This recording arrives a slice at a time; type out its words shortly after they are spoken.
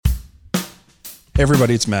Hey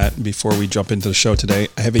everybody, it's Matt. Before we jump into the show today,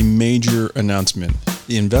 I have a major announcement.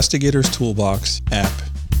 The Investigators Toolbox app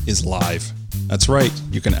is live. That's right,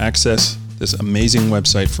 you can access this amazing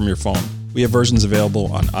website from your phone. We have versions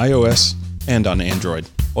available on iOS and on Android.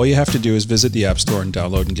 All you have to do is visit the App Store and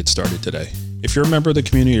download and get started today. If you're a member of the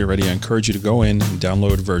community already, I encourage you to go in and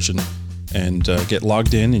download a version and get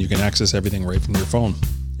logged in, and you can access everything right from your phone.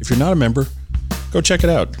 If you're not a member, go check it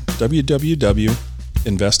out,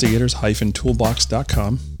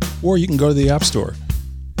 www.investigators-toolbox.com, or you can go to the App Store,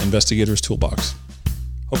 Investigators Toolbox.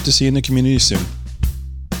 Hope to see you in the community soon.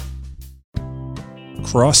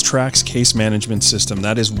 Crosstracks Case Management System,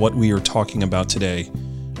 that is what we are talking about today.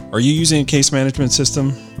 Are you using a case management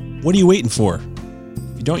system? What are you waiting for?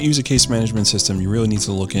 If you don't use a case management system, you really need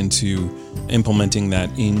to look into implementing that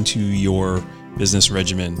into your business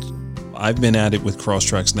regimen. I've been at it with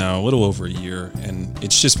Crosstracks now a little over a year, and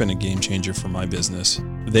it's just been a game changer for my business.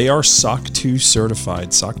 They are SOC 2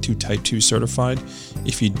 certified, SOC 2 Type 2 certified.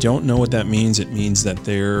 If you don't know what that means, it means that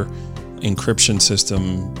their encryption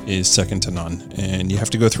system is second to none, and you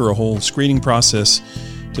have to go through a whole screening process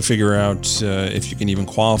to figure out if you can even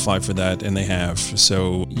qualify for that, and they have.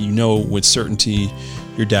 So you know with certainty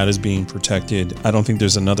your data is being protected. I don't think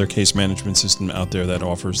there's another case management system out there that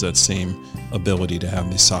offers that same ability to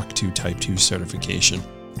have the SOC 2 Type 2 certification.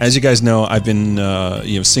 As you guys know, I've been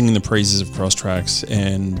singing the praises of Crosstracks,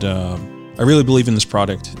 and I really believe in this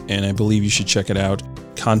product, and I believe you should check it out.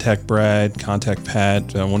 Contact Brad, contact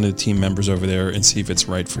Pat, one of the team members over there, and see if it's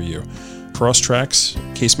right for you. Crosstracks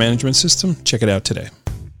Case Management System, check it out today.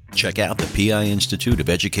 Check out the PI Institute of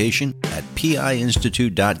Education at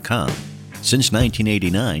piinstitute.com. Since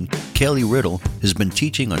 1989, Kelly Riddle has been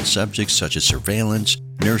teaching on subjects such as surveillance,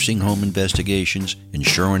 nursing home investigations,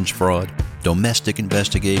 insurance fraud, domestic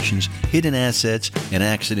investigations, hidden assets, and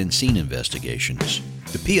accident scene investigations.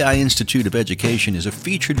 The PI Institute of Education is a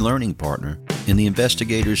featured learning partner in the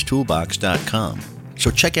investigatorstoolbox.com.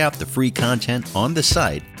 So check out the free content on the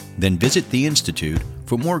site, then visit the Institute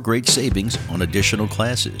for more great savings on additional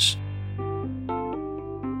classes.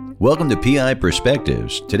 Welcome to PI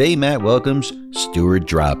Perspectives. Today, Matt welcomes Stuart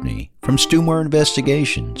Dropney from Stewmar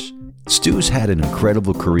Investigations. Stu's had an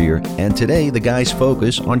incredible career, and today the guys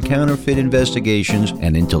focus on counterfeit investigations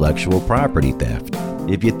and intellectual property theft.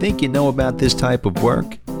 If you think you know about this type of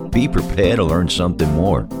work, be prepared to learn something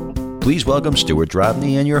more. Please welcome Stuart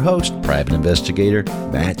Dropney and your host, private investigator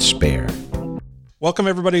Matt Spare. Welcome,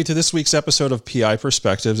 everybody, to this week's episode of PI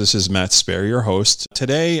Perspectives. This is Matt Spare, your host.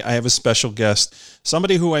 Today, I have a special guest,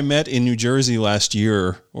 somebody who I met in New Jersey last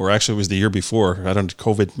year, or actually it was the year before. My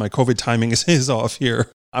COVID timing is off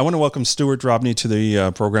here. I want to welcome Stuart Dropney to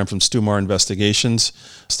the program from Stewmar Investigations.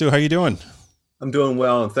 Stu, how you doing? I'm doing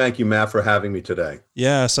well, and thank you, Matt, for having me today.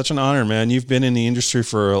 Yeah, such an honor, man. You've been in the industry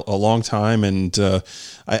for a long time, and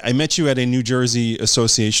I met you at a New Jersey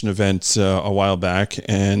Association event a while back,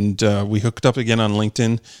 and we hooked up again on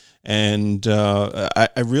LinkedIn, and I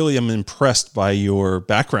really am impressed by your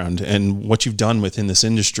background and what you've done within this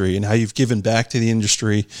industry and how you've given back to the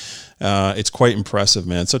industry. It's quite impressive,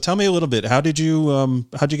 man. So tell me a little bit, how'd you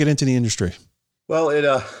get into the industry? Well, it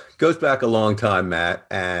goes back a long time, Matt,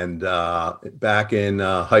 and back in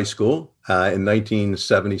high school in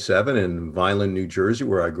 1977 in Vineland, New Jersey,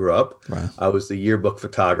 where I grew up. Wow. I was the yearbook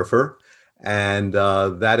photographer, and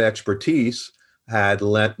that expertise had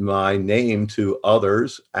lent my name to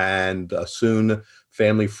others, and soon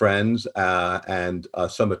family, friends, and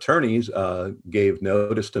some attorneys gave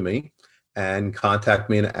notice to me and contacted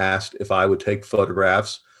me and asked if I would take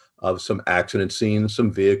photographs of some accident scenes,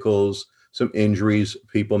 some vehicles, some injuries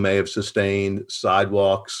people may have sustained,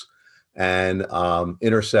 sidewalks and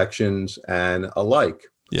intersections and alike.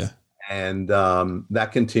 Yeah. And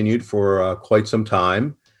that continued for quite some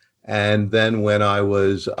time. And then when I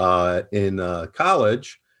was in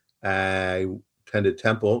college, I attended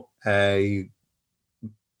Temple. A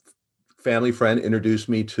family friend introduced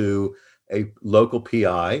me to a local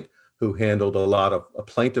PI who handled a lot of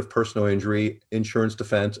plaintiff personal injury, insurance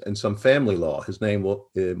defense, and some family law. His name,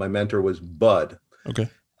 my mentor was Bud. Okay.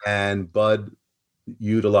 And Bud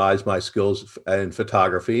utilized my skills in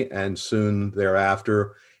photography, and soon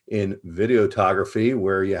thereafter in videography,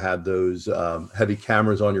 where you had those heavy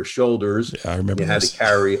cameras on your shoulders. Yeah, I remember. You had to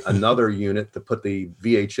carry another unit to put the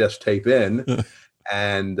VHS tape in.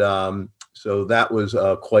 And so that was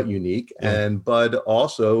quite unique. Yeah. And Bud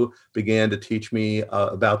also began to teach me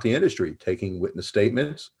about the industry, taking witness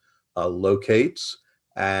statements, locates,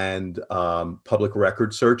 and public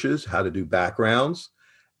record searches, how to do backgrounds.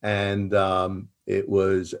 And it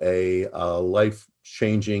was a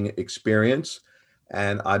life-changing experience.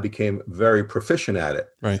 and I became very proficient at it.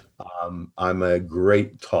 Right. I'm a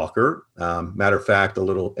great talker. Matter of fact, a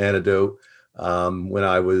little anecdote. When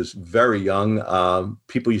I was very young,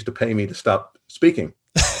 people used to pay me to stop speaking.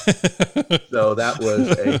 So that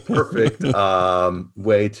was a perfect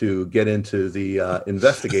way to get into the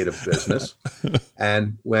investigative business.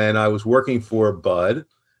 And when I was working for Bud,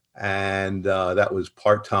 and that was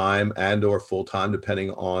part-time and or full-time,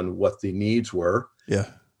 depending on what the needs were. Yeah.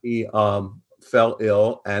 He fell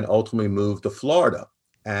ill and ultimately moved to Florida.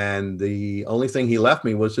 And the only thing he left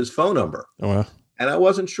me was his phone number. Oh, wow. And I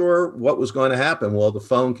wasn't sure what was going to happen. Well, the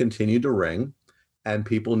phone continued to ring and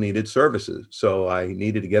people needed services. So I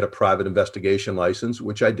needed to get a private investigation license,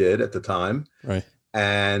 which I did at the time. Right.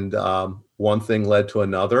 And one thing led to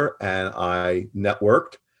another, and I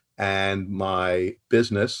networked, and my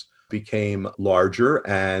business became larger,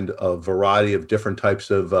 and a variety of different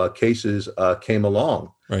types of cases came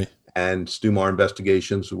along. Right. And Stumar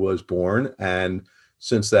Investigations was born. And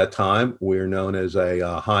since that time, we're known as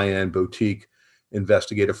a high-end boutique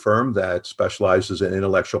investigative firm that specializes in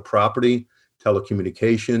intellectual property,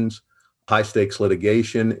 telecommunications, high-stakes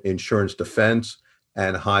litigation, insurance defense,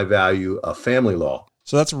 and high-value family law.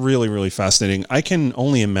 So that's really, really fascinating. I can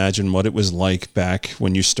only imagine what it was like back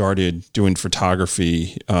when you started doing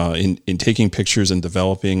photography, in taking pictures and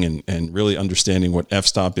developing and really understanding what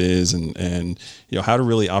f-stop is and how to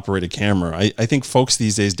really operate a camera. I think folks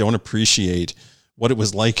these days don't appreciate what it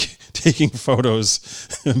was like taking photos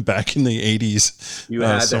back in the 80s. You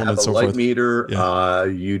had to have a light meter. Yeah.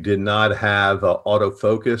 You did not have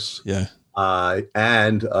autofocus. Yeah.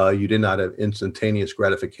 And you did not have instantaneous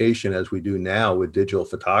gratification as we do now with digital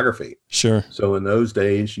photography. Sure. So in those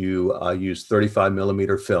days, you used 35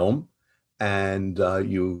 millimeter film, and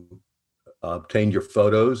you obtained your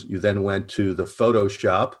photos. You then went to the photo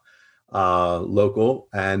shop, local,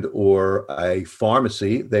 and or a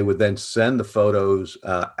pharmacy. They would then send the photos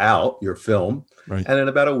out, your film. Right. And in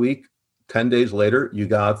about a week, 10 days later, you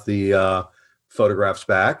got the photographs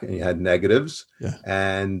back, and you had negatives. Yeah.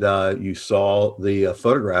 And you saw the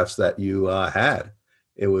photographs that you had.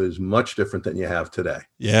 It was much different than you have today.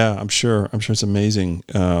 Yeah, I'm sure it's amazing.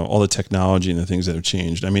 All the technology and the things that have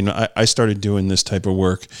changed. I mean, I started doing this type of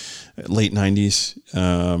work late 90s,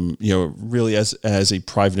 really as a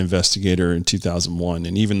private investigator in 2001.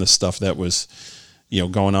 And even the stuff that was,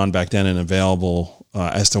 going on back then and available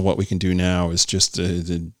as to what we can do now is just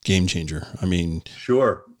the game changer. I mean,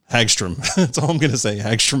 sure. Hagstrom. That's all I'm going to say.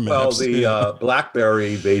 Hagstrom maps. Well, the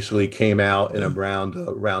BlackBerry basically came out in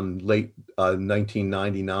around late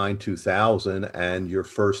 1999, 2000, and your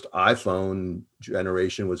first iPhone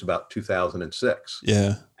generation was about 2006. Yeah.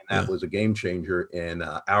 And that was a game changer in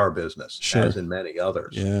our business, sure, as in many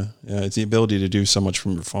others. Yeah. Yeah. It's the ability to do so much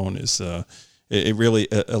from your phone is, it really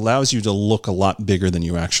allows you to look a lot bigger than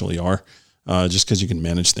you actually are, just because you can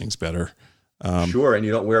manage things better. Sure, and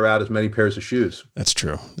you don't wear out as many pairs of shoes. That's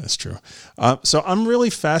true. So I'm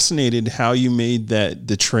really fascinated how you made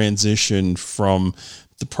the transition from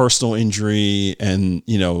the personal injury and,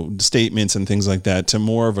 statements and things like that to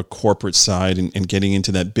more of a corporate side and getting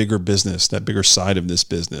into that bigger business, that bigger side of this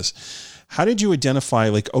business. How did you identify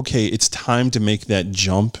okay, it's time to make that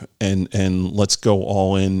jump and let's go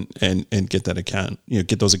all in and get that account,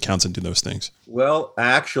 get those accounts and do those things? Well,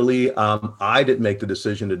 actually, I didn't make the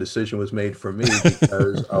decision. The decision was made for me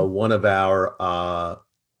because one of our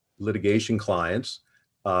litigation clients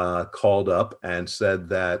called up and said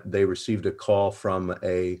that they received a call from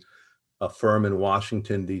a firm in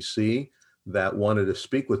Washington, D.C. that wanted to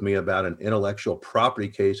speak with me about an intellectual property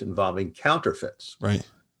case involving counterfeits. Right.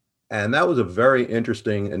 And that was a very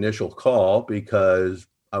interesting initial call because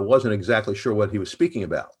I wasn't exactly sure what he was speaking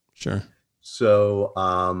about. Sure. So,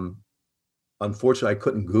 unfortunately, I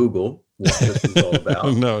couldn't Google what this was all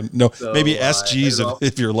about. No. So maybe ask Jeeves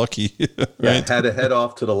if you're lucky. Right? Yeah, had to head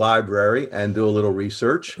off to the library and do a little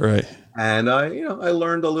research. Right. And I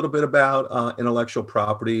learned a little bit about intellectual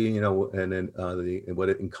property, and what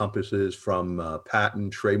it encompasses from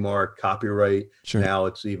patent, trademark, copyright. Sure. Now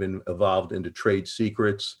it's even evolved into trade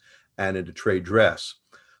secrets and into trade dress.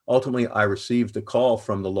 Ultimately, I received a call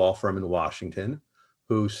from the law firm in Washington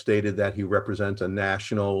who stated that he represents a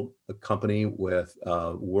national company with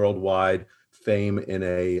worldwide fame in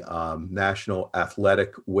a national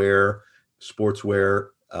athletic wear, sportswear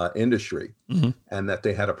industry, mm-hmm. and that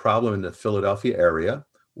they had a problem in the Philadelphia area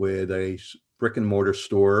with a brick and mortar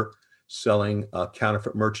store selling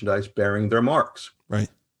counterfeit merchandise bearing their marks. Right.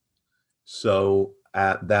 So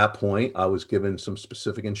at that point, I was given some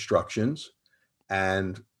specific instructions,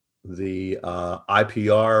 and the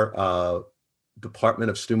IPR department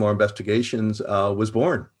of Stumar Investigations was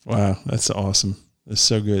born. Wow, that's awesome. That's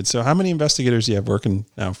so good. So how many investigators do you have working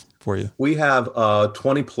now for you? We have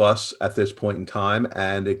 20 plus at this point in time,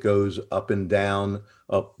 and it goes up and down,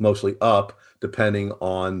 mostly up, depending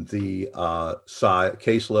on the size,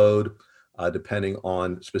 caseload, depending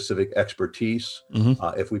on specific expertise.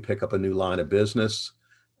 If we pick up a new line of business,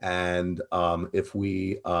 and if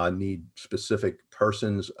we need specific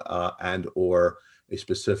persons and or a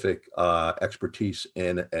specific expertise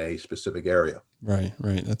in a specific area. Right.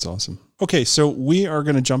 That's awesome. Okay, so we are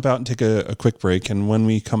going to jump out and take a quick break. And when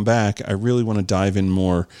we come back, I really want to dive in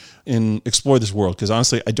more and explore this world, because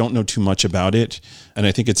honestly, I don't know too much about it. And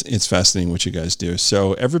I think it's fascinating what you guys do.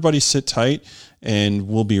 So everybody sit tight, and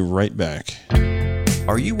we'll be right back.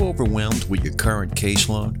 Are you overwhelmed with your current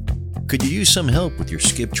caseload? Could you use some help with your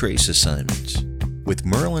skip trace assignments? With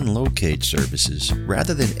Merlin Locate Services,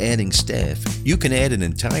 rather than adding staff, you can add an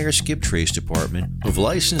entire skip trace department of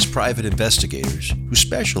licensed private investigators who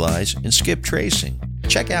specialize in skip tracing.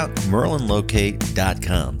 Check out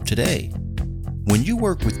merlinlocate.com today. When you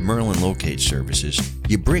work with Merlin Locate Services,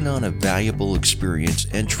 you bring on a valuable experience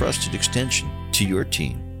and trusted extension to your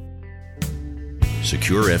team.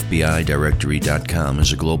 SecureFBIDirectory.com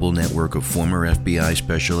is a global network of former FBI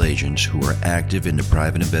special agents who are active in the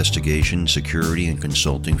private investigation, security, and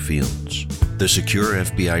consulting fields. The Secure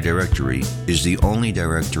FBI Directory is the only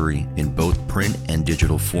directory in both print and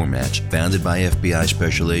digital formats founded by FBI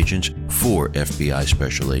special agents for FBI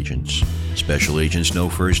special agents. Special agents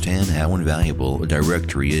know firsthand how invaluable a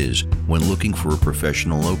directory is when looking for a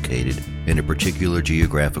professional located in a particular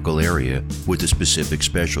geographical area with a specific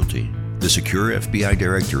specialty. The Secure FBI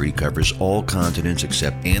Directory covers all continents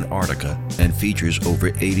except Antarctica and features over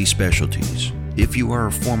 80 specialties. If you are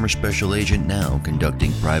a former special agent now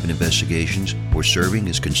conducting private investigations or serving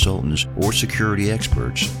as consultants or security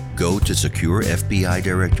experts, go to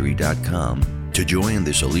SecureFBIDirectory.com to join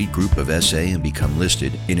this elite group of SA and become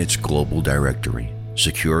listed in its global directory.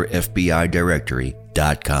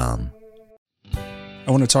 SecureFBIDirectory.com. I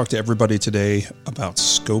want to talk to everybody today about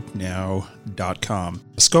ScopeNow.com.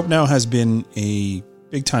 ScopeNow has been a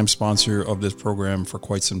big-time sponsor of this program for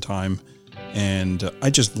quite some time, and I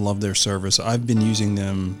just love their service. I've been using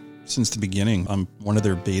them since the beginning. I'm one of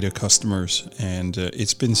their beta customers, and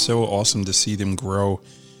it's been so awesome to see them grow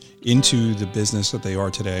into the business that they are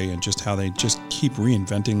today, and just how they just keep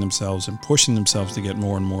reinventing themselves and pushing themselves to get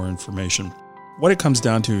more and more information. What it comes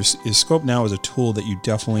down to is ScopeNow is a tool that you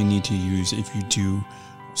definitely need to use if you do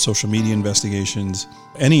social media investigations,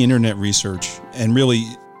 any internet research, and really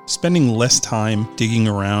spending less time digging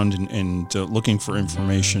around and looking for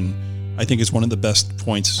information. I think is one of the best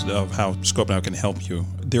points of how ScopeNow can help you.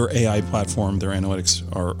 Their AI platform, their analytics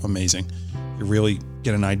are amazing. You really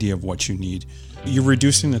get an idea of what you need. You're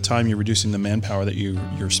reducing the time, you're reducing the manpower that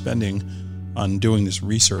you're spending on doing this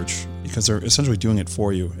research, because they're essentially doing it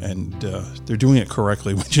for you, and they're doing it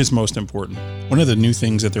correctly, which is most important. One of the new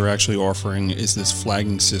things that they're actually offering is this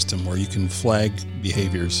flagging system where you can flag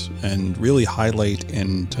behaviors and really highlight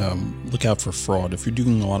and look out for fraud. If you're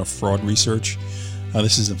doing a lot of fraud research,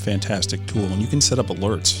 this is a fantastic tool, and you can set up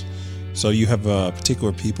alerts. So you have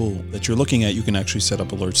particular people that you're looking at, you can actually set up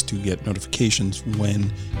alerts to get notifications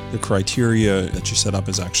when the criteria that you set up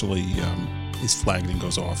is actually is flagged and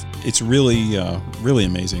goes off. It's really, really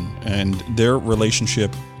amazing. And their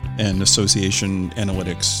relationship and association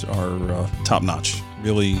analytics are top notch,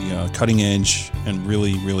 really cutting edge and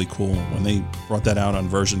really, really cool. When they brought that out on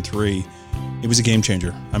version 3, it was a game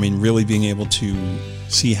changer. I mean, really being able to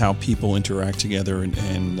see how people interact together and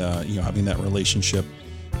having that relationship,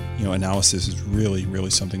 analysis is really,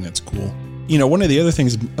 really something that's cool. One of the other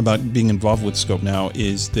things about being involved with ScopeNow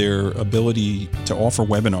is their ability to offer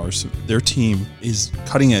webinars. Their team is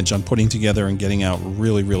cutting edge on putting together and getting out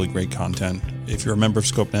really, really great content. If you're a member of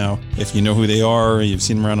ScopeNow, if you know who they are, you've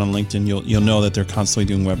seen them around on LinkedIn, you'll know that they're constantly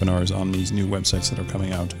doing webinars on these new websites that are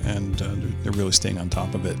coming out, and they're really staying on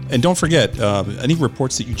top of it. And don't forget, any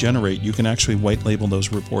reports that you generate, you can actually white label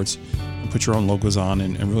those reports and put your own logos on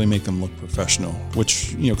and really make them look professional,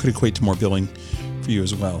 which could equate to more billing for you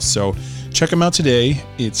as well. So check them out today.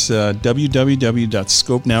 It's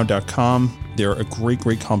www.scopenow.com. They're a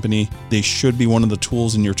great company. They should be one of the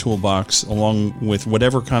tools in your toolbox, along with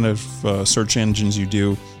whatever kind of search engines you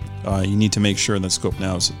do. You need to make sure that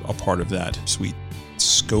ScopeNow is a part of that suite.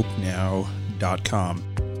 Scopenow.com.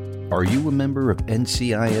 Are you a member of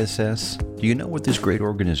NCISS? Do you know what this great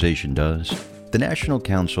organization does? The National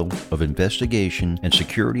Council of Investigation and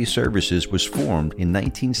Security Services was formed in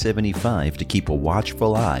 1975 to keep a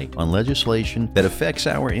watchful eye on legislation that affects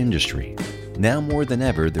our industry. Now more than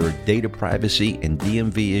ever, there are data privacy and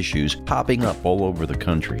DMV issues popping up all over the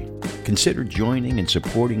country. Consider joining and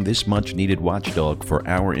supporting this much-needed watchdog for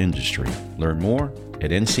our industry. Learn more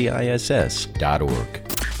at nciss.org.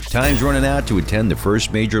 Time's running out to attend the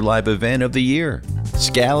first major live event of the year.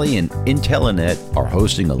 Scally and Intelenet are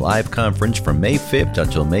hosting a live conference from May 5th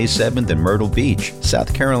until May 7th in Myrtle Beach,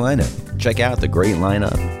 South Carolina. Check out the great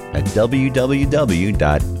lineup at www.scalinv.com.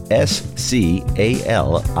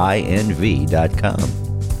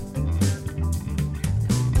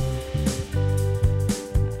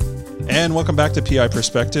 And welcome back to PI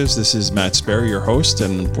Perspectives. This is Matt Sperry, your host,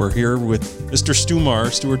 and we're here with Mr.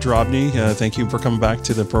 Stuart Drobny. Thank you for coming back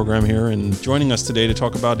to the program here and joining us today to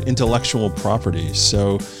talk about intellectual property.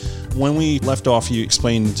 So when we left off, you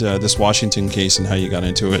explained this Washington case and how you got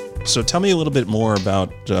into it. So tell me a little bit more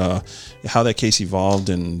about how that case evolved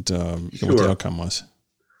and what the outcome was.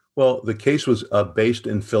 Well, the case was based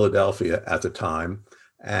in Philadelphia at the time,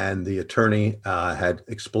 and the attorney had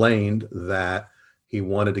explained that he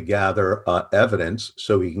wanted to gather evidence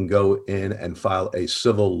so he can go in and file a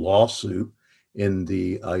civil lawsuit in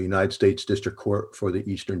the United States District Court for the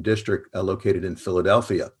Eastern District located in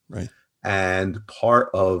Philadelphia. Right. And part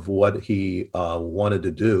of what he wanted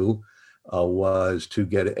to do was to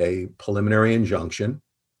get a preliminary injunction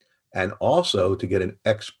and also to get an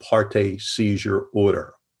ex parte seizure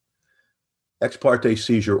order. Ex parte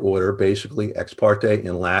seizure order, basically ex parte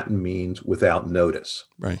in Latin means without notice.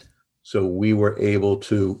 Right. So we were able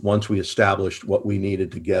to, once we established what we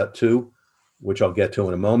needed to get to, which I'll get to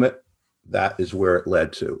in a moment, that is where it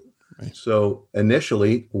led to. Right. So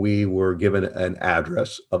initially, we were given an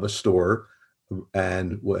address of a store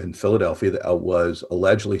and in Philadelphia that was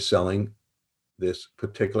allegedly selling this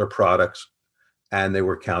particular products, and they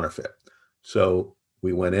were counterfeit. So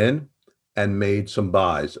we went in and made some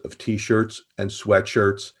buys of T-shirts and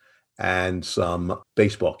sweatshirts and some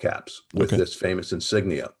baseball caps with this famous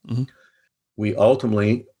insignia. Mm-hmm. We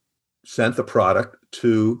ultimately sent the product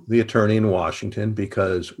to the attorney in Washington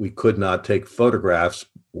because we could not take photographs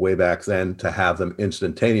way back then to have them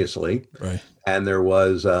instantaneously. Right. And there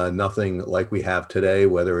was nothing like we have today,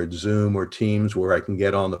 whether it's Zoom or Teams, where I can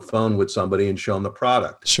get on the phone with somebody and show them the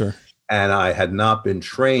product. Sure. And I had not been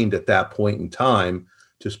trained at that point in time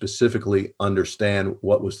to specifically understand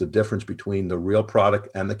what was the difference between the real product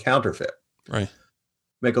and the counterfeit. Right.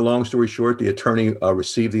 Make a long story short, the attorney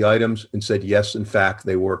received the items and said, yes, in fact,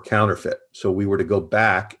 they were counterfeit. So we were to go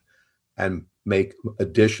back and make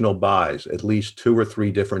additional buys at least 2 or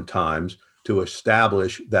 3 different times to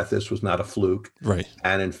establish that this was not a fluke. Right.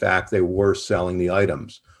 And in fact, they were selling the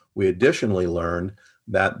items. We additionally learned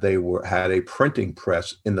that they had a printing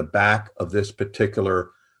press in the back of this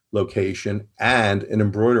particular location and an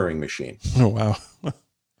embroidering machine. Oh, wow.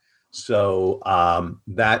 So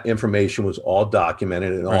that information was all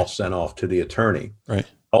documented and all sent off to the attorney. Right.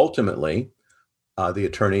 Ultimately, the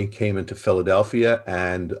attorney came into Philadelphia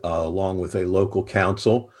and along with a local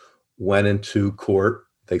counsel, went into court.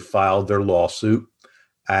 They filed their lawsuit,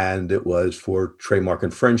 and it was for trademark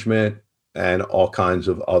infringement and all kinds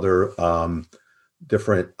of other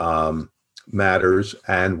different matters.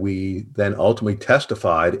 And we then ultimately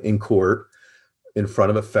testified in court in front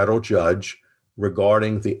of a federal judge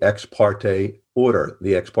regarding the ex parte order.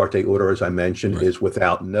 The ex parte order, as I mentioned, is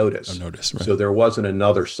without notice. No notice, right. So there wasn't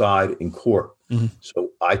another side in court. Mm-hmm. So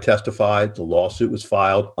I testified, the lawsuit was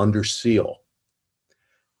filed under seal.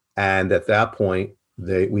 And at that point,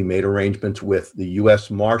 we made arrangements with the U.S.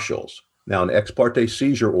 Marshals. Now, an ex parte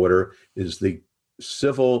seizure order is the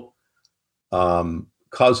civil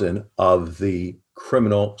cousin of the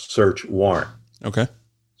criminal search warrant. Okay.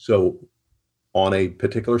 So on a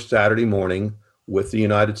particular Saturday morning with the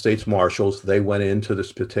United States Marshals, they went into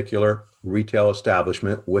this particular retail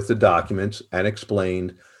establishment with the documents and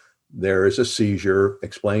explained there is a seizure,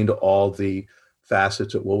 explained all the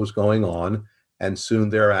facets of what was going on. And soon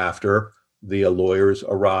thereafter, the lawyers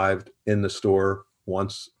arrived in the store.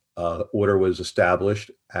 Once order was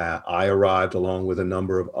established, I arrived along with a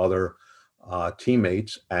number of other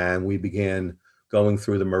teammates, and we began going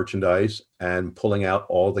through the merchandise and pulling out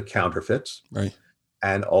all the counterfeits. Right.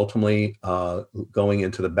 And ultimately going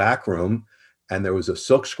into the back room, and there was a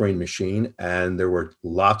silk screen machine, and there were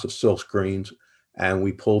lots of silk screens, and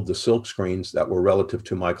we pulled the silk screens that were relative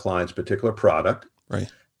to my client's particular product.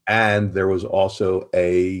 Right. And there was also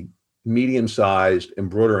a medium-sized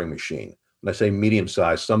embroidering machine. When I say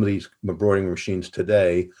medium-sized, some of these embroidering machines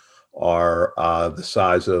today are the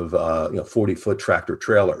size of 40-foot tractor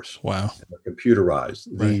trailers. Wow. They're computerized.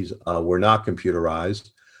 Right. These were not computerized.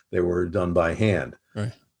 They were done by hand.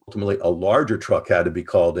 Right. Ultimately, a larger truck had to be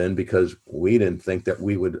called in because we didn't think that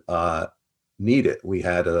we would need it. We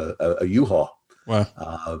had a U-Haul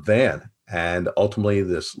Wow. van, and ultimately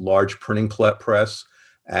this large printing press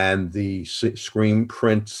and the screen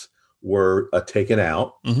prints were taken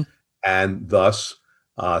out, Mm-hmm. and thus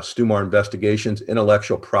Stumar Investigations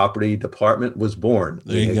Intellectual Property Department was born.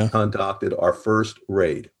 There you go. Conducted our first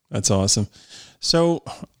raid. That's awesome. So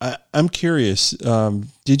I'm curious,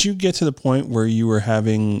 did you get to the point where you were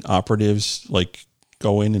having operatives like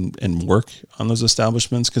go in and work on those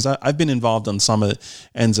establishments? Because I've been involved on some of the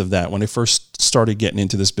ends of that. When I first started getting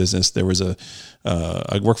into this business, there was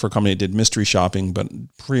I worked for a company that did mystery shopping, but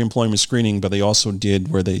pre-employment screening, but they also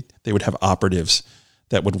did where they would have operatives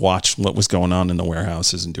that would watch what was going on in the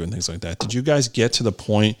warehouses and doing things like that. Did you guys get to the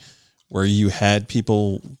point where you had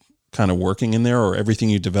people kind of working in there, or everything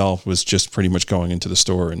you developed was just pretty much going into the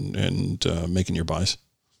store and making your buys?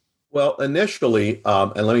 Well, initially,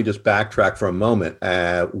 and let me just backtrack for a moment,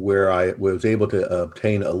 where I was able to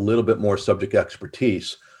obtain a little bit more subject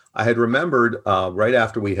expertise. I had remembered right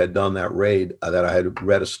after we had done that raid that I had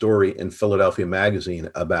read a story in Philadelphia Magazine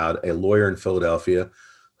about a lawyer in Philadelphia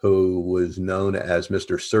who was known as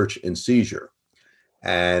Mr. Search and Seizure.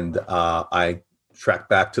 And I tracked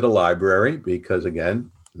back to the library because, again,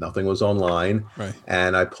 nothing was online. Right.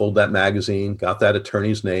 And I pulled that magazine, got that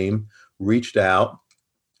attorney's name, reached out.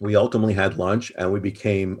 We ultimately had lunch, and we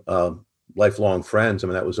became lifelong friends. I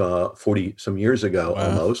mean, that was 40 some years ago. Wow.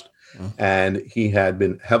 Almost. Wow. And he had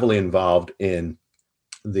been heavily involved in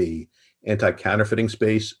the anti-counterfeiting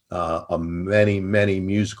space, many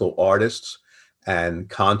musical artists and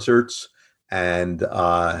concerts, and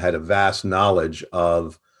had a vast knowledge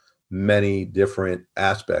of many different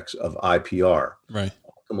aspects of IPR. Right.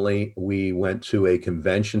 Ultimately, we went to a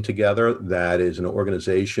convention together that is an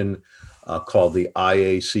organization called the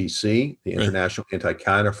IACC, the International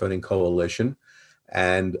Anti-Counterfeiting Coalition,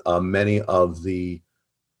 and many of the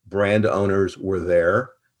brand owners were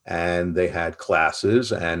there, and they had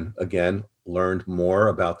classes and, again, learned more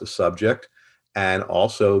about the subject, and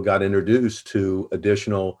also got introduced to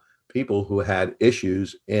additional people who had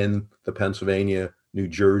issues in the Pennsylvania, New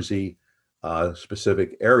Jersey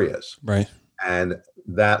specific areas. Right. And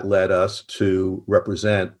that led us to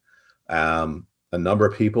represent a number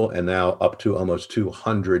of people, and now up to almost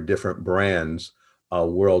 200 different brands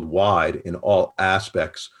worldwide in all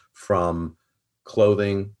aspects, from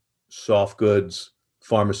clothing, soft goods,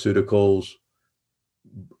 pharmaceuticals,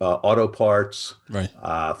 auto parts, right.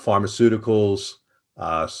 Pharmaceuticals,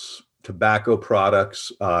 tobacco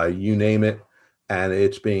products, you name it. And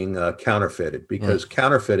it's being counterfeited, because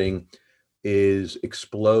counterfeiting is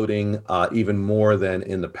exploding even more than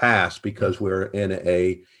in the past, because we're in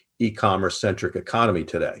a e-commerce centric economy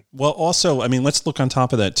today. Well, also, I mean, let's look on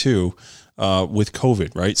top of that too, with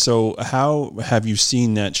COVID, right? So how have you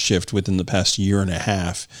seen that shift within the past year and a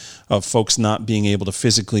half of folks not being able to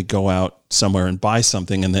physically go out somewhere and buy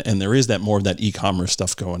something? And there is that more of that e-commerce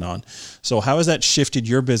stuff going on. So how has that shifted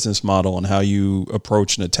your business model and how you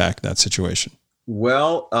approach and attack that situation?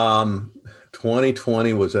 Well,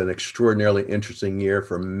 2020 was an extraordinarily interesting year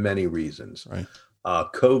for many reasons. Right.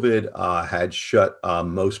 COVID had shut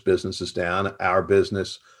most businesses down, our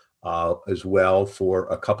business as well, for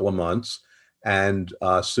a couple of months. And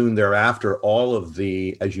soon thereafter, all of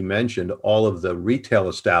the, as you mentioned, all of the retail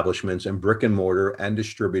establishments and brick and mortar and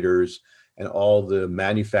distributors and all the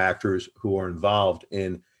manufacturers who are involved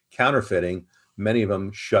in counterfeiting, many of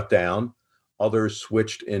them shut down. Others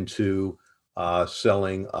switched into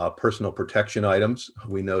selling personal protection items.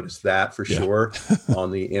 We noticed that for sure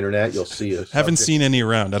on the internet. You'll see a haven't seen any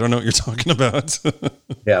around. I don't know what you're talking about.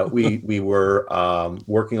 Yeah, we were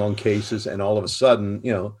working on cases, and all of a sudden,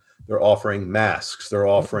 they're offering masks, they're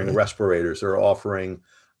offering respirators, they're offering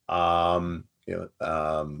Perel,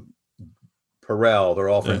 they're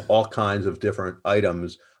offering all kinds of different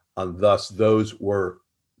items. Thus, those were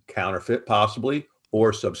counterfeit, possibly,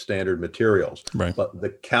 or substandard materials. Right. But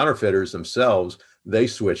the counterfeiters themselves, they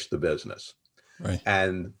switched the business. Right.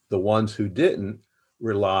 And the ones who didn't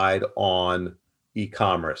relied on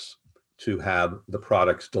e-commerce to have the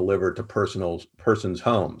products delivered to persons'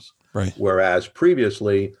 homes. Right. Whereas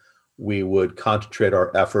previously, we would concentrate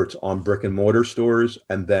our efforts on brick and mortar stores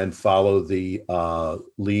and then follow the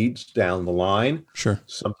leads down the line. Sure.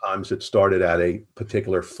 Sometimes it started at a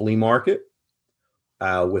particular flea market,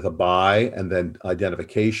 with a buy and then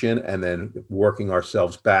identification, and then working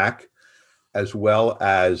ourselves back, as well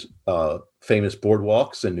as famous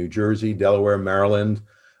boardwalks in New Jersey, Delaware, Maryland.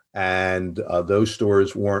 And those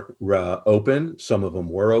stores weren't open. Some of them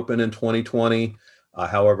were open in 2020.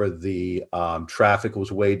 However, the traffic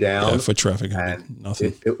was way down. Yeah, foot traffic. And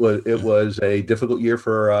nothing. It was a difficult year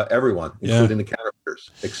for everyone, including the counterfeiters.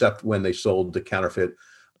 counterfeiters, except when they sold the counterfeit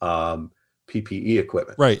PPE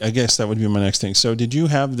equipment. Right. I guess that would be my next thing. So did you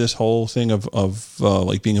have this whole thing of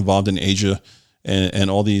like being involved in Asia and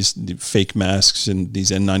all these fake masks and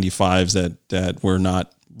these N95s that were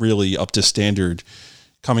not really up to standard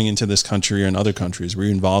coming into this country and other countries? Were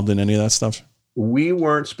you involved in any of that stuff? We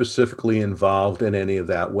weren't specifically involved in any of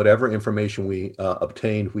that. Whatever information we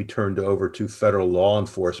obtained, we turned over to federal law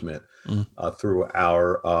enforcement through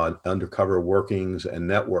our undercover workings and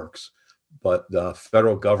networks. But the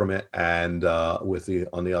federal government and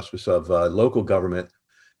on the auspice of local government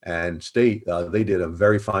and state, they did a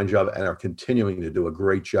very fine job and are continuing to do a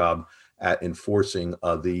great job at enforcing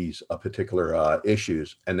these particular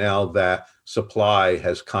issues. And now that supply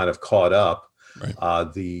has kind of caught up,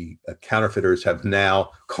 right. The counterfeiters have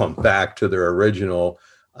now gone back to their original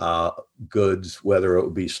goods, whether it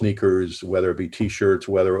would be sneakers, whether it be T-shirts,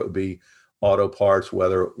 whether it would be auto parts,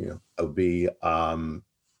 whether it would be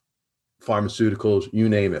pharmaceuticals, you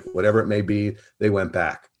name it, whatever it may be, they went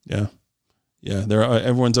back. Yeah. Yeah.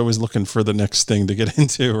 Everyone's always looking for the next thing to get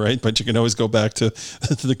into, right? But you can always go back to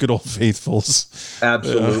the good old faithfuls.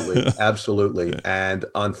 Absolutely. Absolutely. And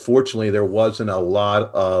unfortunately, there wasn't a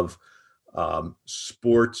lot of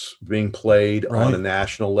sports being played on a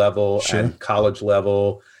national level and college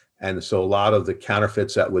level. And so a lot of the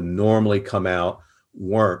counterfeits that would normally come out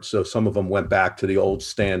weren't. So some of them went back to the old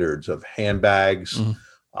standards of handbags,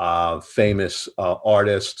 famous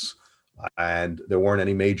artists, and there weren't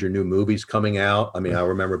any major new movies coming out. I mean, I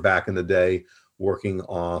remember back in the day working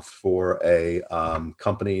for a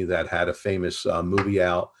company that had a famous movie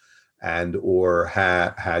out or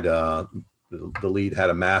had the lead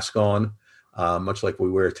had a mask on, much like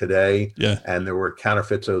we wear today. Yeah. And there were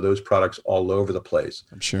counterfeits of those products all over the place,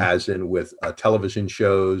 I'm sure. As in with television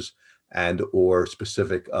shows and or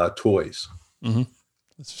specific toys. Mm-hmm.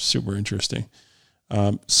 That's super interesting.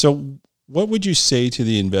 So what would you say to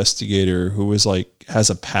the investigator who has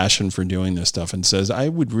a passion for doing this stuff and says, I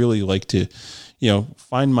would really like to,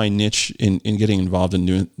 find my niche in getting involved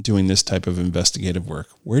in doing this type of investigative work?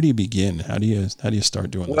 Where do you begin? How do you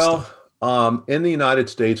start doing this stuff? In the United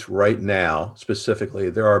States right now, specifically,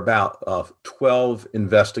 there are about 12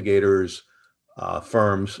 investigators,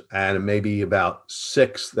 firms, and maybe about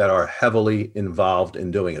 6 that are heavily involved in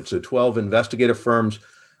doing it. So 12 investigative firms.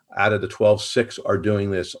 Out of the 12, 6 are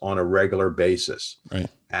doing this on a regular basis. Right.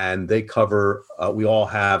 And they cover, we all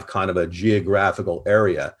have kind of a geographical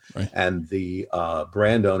area, right. And the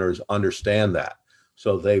brand owners understand that.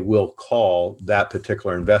 So they will call that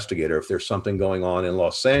particular investigator. If there's something going on in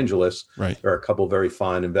Los Angeles, right. There are a couple of very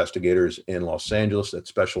fine investigators in Los Angeles that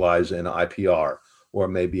specialize in IPR, or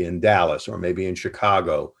maybe in Dallas, or maybe in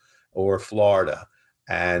Chicago, or Florida.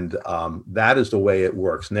 And that is the way it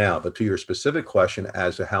works now. But to your specific question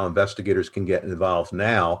as to how investigators can get involved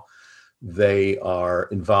now, they are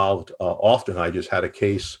involved often. I just had a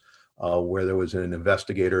case where there was an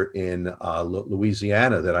investigator in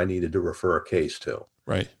Louisiana that I needed to refer a case to.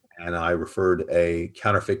 Right. And I referred a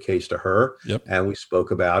counterfeit case to her. Yep. And we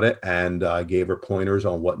spoke about it, and I gave her pointers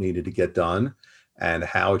on what needed to get done and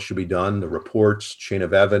how it should be done, the reports, chain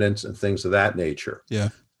of evidence, and things of that nature. Yeah.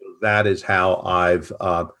 That is how I've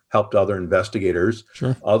helped other investigators.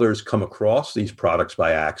 Sure. Others come across these products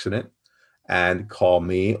by accident and call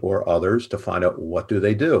me or others to find out what do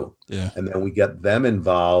they do. Yeah. And then we get them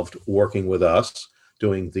involved working with us,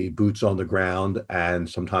 doing the boots on the ground and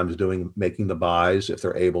sometimes making the buys if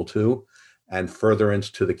they're able to, and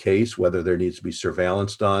furtherance to the case, whether there needs to be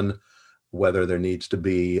surveillance done, whether there needs to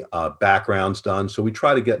be backgrounds done. So we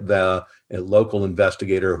try to get a local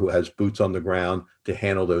investigator who has boots on the ground to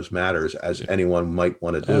handle those matters, as anyone might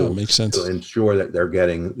want to do. Makes sense. To ensure that they're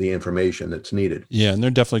getting the information that's needed. Yeah, and they're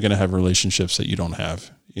definitely going to have relationships that you don't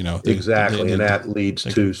have. Exactly, and that leads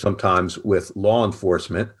to sometimes with law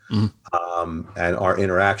enforcement, and our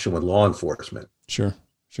interaction with law enforcement. Sure.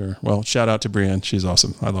 Well, shout out to Brianne. She's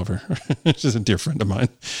awesome. I love her. She's a dear friend of mine.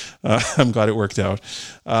 I'm glad it worked out.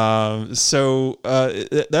 So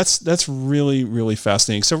that's really, really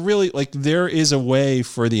fascinating. So really, there is a way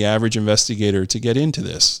for the average investigator to get into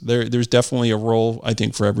this. There's definitely a role, I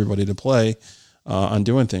think, for everybody to play on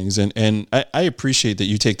doing things. And I appreciate that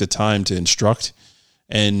you take the time to instruct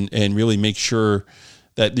and really make sure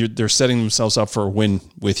that they're setting themselves up for a win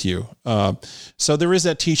with you. So there is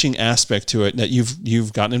that teaching aspect to it that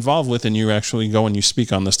you've gotten involved with, and you actually go and you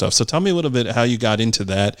speak on this stuff. So tell me a little bit how you got into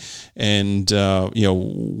that, and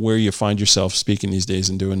where you find yourself speaking these days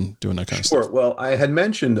and doing that kind of stuff. Sure. Well, I had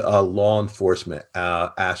mentioned law enforcement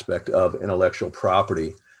aspect of intellectual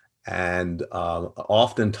property, and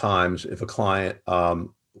oftentimes if a client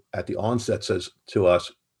at the onset says to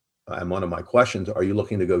us, and one of my questions, are you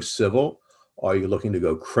looking to go civil? Are you looking to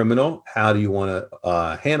go criminal? How do you want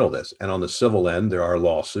to handle this? And on the civil end, there are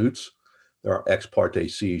lawsuits, there are ex parte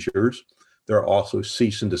seizures, there are also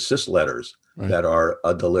cease and desist letters that are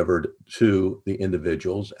delivered to the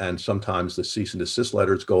individuals. And sometimes the cease and desist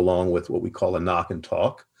letters go along with what we call a knock and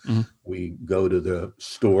talk. Mm-hmm. We go to the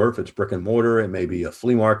store. If it's brick and mortar, it may be a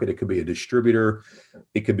flea market. It could be a distributor.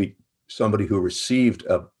 It could be somebody who received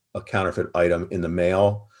a counterfeit item in the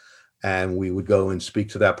mail. And we would go and speak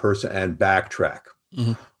to that person and backtrack.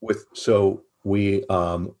 Mm-hmm. So we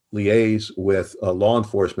liaise with law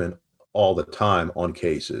enforcement all the time on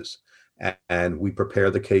cases. And we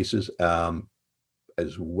prepare the cases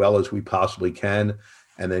as well as we possibly can,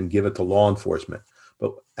 and then give it to law enforcement.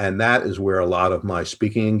 And that is where a lot of my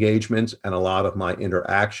speaking engagements and a lot of my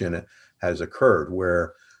interaction has occurred,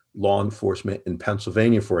 where law enforcement in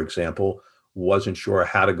Pennsylvania, for example, wasn't sure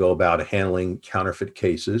how to go about handling counterfeit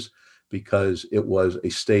cases because it was a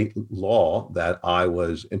state law that I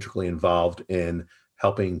was intricately involved in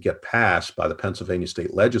helping get passed by the Pennsylvania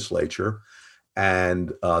state legislature.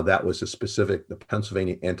 And that was the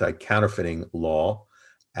Pennsylvania anti-counterfeiting law.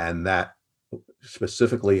 And that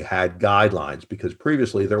specifically had guidelines, because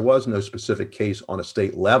previously there was no specific case on a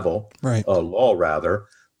state level, law rather,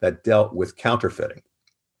 that dealt with counterfeiting.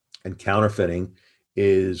 And counterfeiting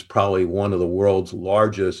is probably one of the world's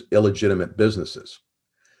largest illegitimate businesses.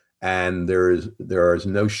 And there is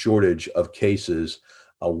no shortage of cases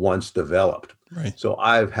once developed. Right. So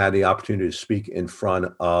I've had the opportunity to speak in front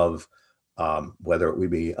of whether it would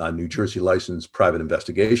be a New Jersey Licensed Private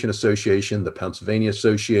Investigation Association, the Pennsylvania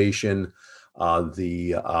Association,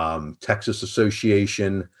 the Texas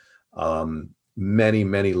Association, many,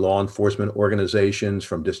 many law enforcement organizations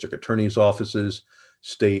from district attorneys' offices,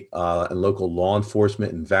 state and local law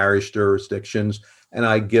enforcement in various jurisdictions. And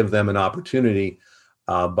I give them an opportunity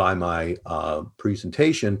by my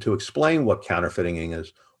presentation to explain what counterfeiting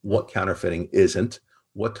is, what counterfeiting isn't,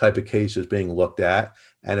 what type of case is being looked at.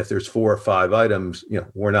 And if there's 4 or 5 items,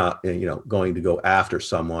 we're not, going to go after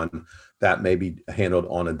someone. That may be handled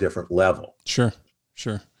on a different level. Sure.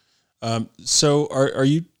 So are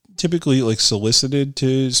you typically like solicited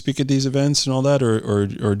to speak at these events and all that,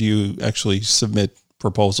 or do you actually submit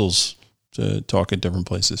proposals to talk at different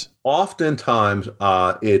places? Oftentimes,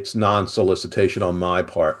 it's non-solicitation on my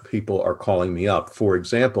part. People are calling me up. For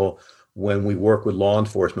example, when we work with law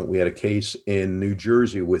enforcement, we had a case in New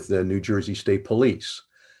Jersey with the New Jersey State Police.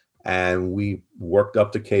 And we worked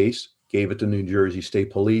up the case, gave it to New Jersey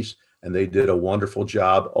State Police, and they did a wonderful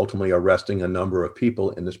job, ultimately arresting a number of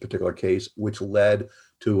people in this particular case, which led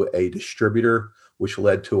to a distributor, which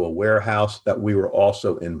led to a warehouse that we were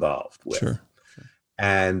also involved with. Sure.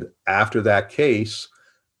 And after that case,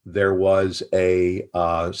 there was a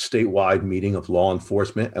statewide meeting of law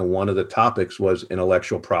enforcement, and one of the topics was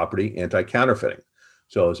intellectual property anti-counterfeiting.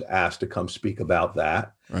 So I was asked to come speak about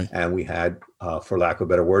that. Right. And we had, for lack of a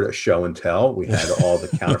better word, a show and tell. We had all the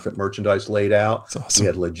counterfeit merchandise laid out. That's awesome. We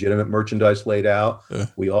had legitimate merchandise laid out. Yeah.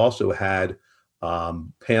 We also had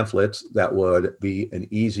pamphlets that would be an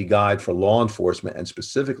easy guide for law enforcement, and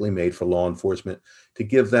specifically made for law enforcement to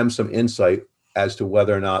give them some insight as to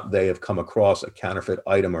whether or not they have come across a counterfeit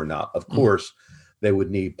item or not. Of course, they would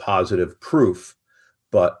need positive proof,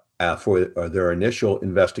 but for their initial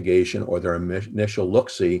investigation or their initial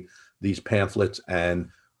look-see, these pamphlets and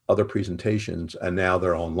other presentations, and now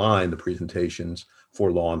they're online, the presentations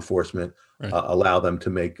for law enforcement, allow them to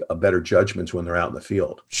make better judgments when they're out in the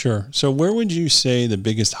field. Sure. So where would you say the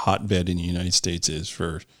biggest hotbed in the United States is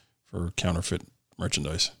for counterfeit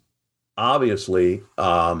merchandise? Obviously,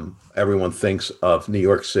 everyone thinks of New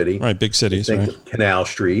York City. Right, big cities. They think of Canal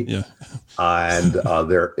Street. Yeah. And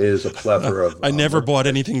there is a plethora of... I never bought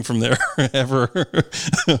anything from there, ever.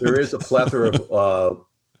 There is a plethora of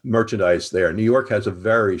merchandise there. New York has a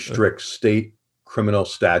very strict state criminal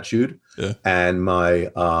statute. Yeah. And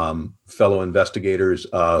my fellow investigators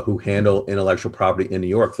who handle intellectual property in New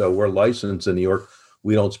York, though we're licensed in New York,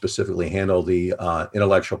 we don't specifically handle the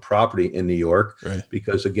intellectual property in New York,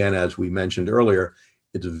 because, again, as we mentioned earlier,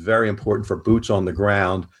 it's very important for boots on the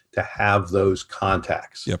ground to have those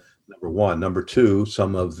contacts. Yep. Number one. Number two,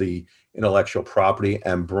 some of the intellectual property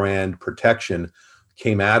and brand protection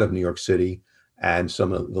came out of New York City, and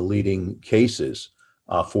some of the leading cases.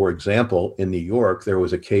 For example, in New York, there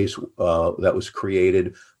was a case that was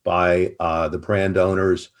created by the brand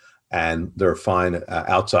owners and their fine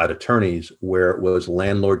outside attorneys, where it was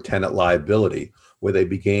landlord-tenant liability, where they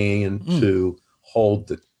began to hold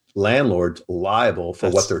the landlords liable for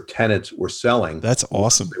what their tenants were selling. That's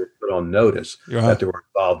awesome. They were put on notice that they were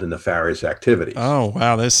involved in nefarious activities. Oh,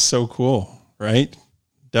 wow. That's so cool, right?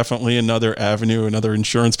 Definitely another avenue, another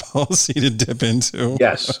insurance policy to dip into.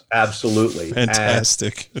 Yes, absolutely.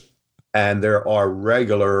 Fantastic. And there are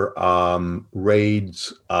regular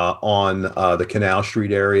raids on the Canal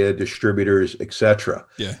Street area, distributors, etc.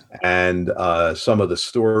 Yeah. And some of the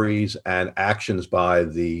stories and actions by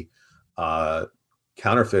the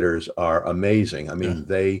counterfeiters are amazing. I mean,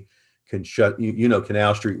 they can shut, you know,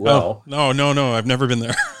 Canal Street well. Oh, no. I've never been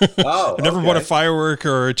there. Oh, I've never bought a firework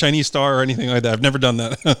or a Chinese star or anything like that. I've never done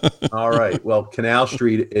that. All right. Well, Canal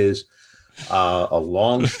Street is a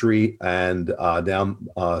long street and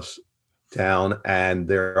down, and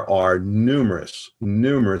there are numerous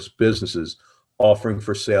businesses offering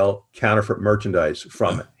for sale counterfeit merchandise,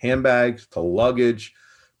 from handbags to luggage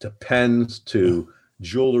to pens to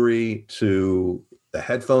jewelry to the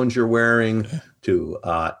headphones you're wearing to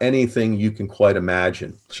anything you can quite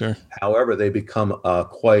imagine. Sure. However, they become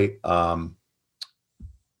quite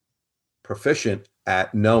proficient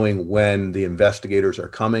at knowing when the investigators are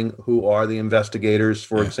coming, who are the investigators,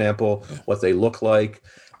 for example, what they look like,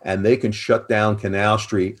 and they can shut down Canal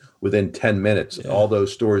Street within 10 minutes. Yeah. All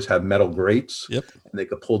those stores have metal grates, and they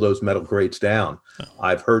could pull those metal grates down.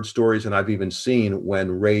 I've heard stories, and I've even seen when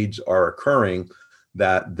raids are occurring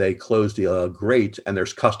that they close the grate and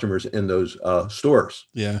there's customers in those stores.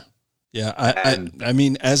 Yeah. I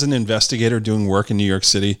mean, as an investigator doing work in New York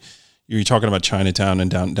City, you're talking about Chinatown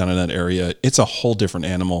and down in that area. It's a whole different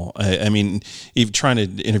animal. I mean, even trying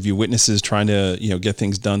to interview witnesses, trying to, get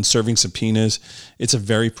things done, serving subpoenas. It's a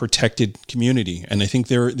very protected community. And I think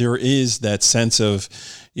there is that sense of,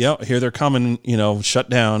 here they're coming, shut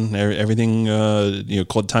down everything,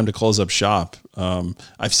 time to close up shop.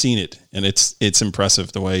 I've seen it, and it's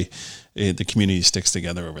impressive the way the community sticks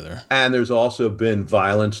together over there. And there's also been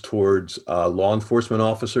violence towards law enforcement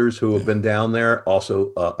officers who have been down there,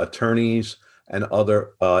 also attorneys and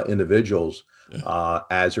other individuals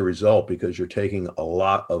as a result, because you're taking a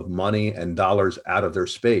lot of money and dollars out of their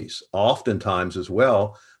space. Oftentimes as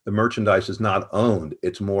well, the merchandise is not owned.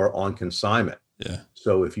 It's more on consignment. Yeah.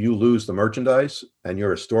 So if you lose the merchandise and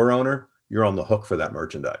you're a store owner, you're on the hook for that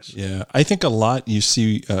merchandise. Yeah. I think a lot you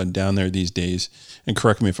see down there these days, and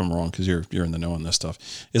correct me if I'm wrong, because you're in the know on this stuff,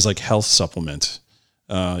 is like health supplements.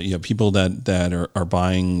 People that are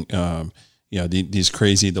buying, these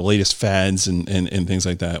crazy, the latest fads and things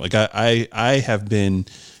like that. Like I have been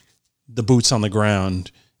the boots on the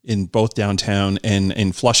ground in both downtown and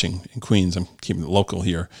in Flushing in Queens. I'm keeping it local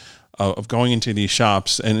here, of going into these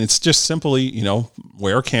shops, and it's just simply,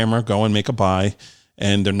 wear a camera, go and make a buy.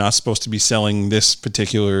 And they're not supposed to be selling this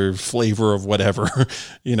particular flavor of whatever,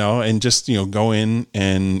 and just, go in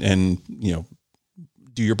and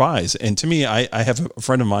do your buys. And to me, I have a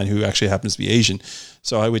friend of mine who actually happens to be Asian.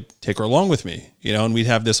 So I would take her along with me, and we'd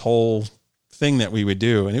have this whole thing that we would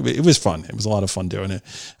do. And it was fun. It was a lot of fun doing it.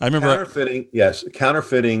 I remember counterfeiting. Yes.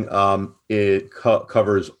 Counterfeiting, it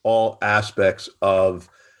covers all aspects of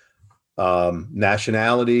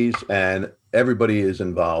nationalities, and everybody is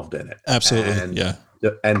involved in it. Absolutely.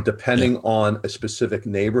 And depending on a specific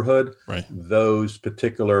neighborhood, those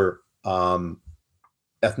particular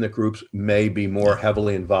ethnic groups may be more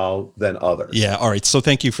heavily involved than others. Yeah. All right. So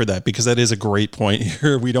thank you for that, because that is a great point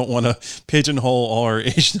here. We don't want to pigeonhole all our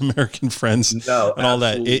Asian American friends and all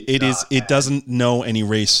that. It doesn't know any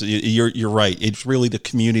race. You're right. It's really the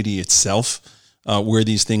community itself. Where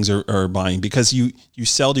these things are buying, because you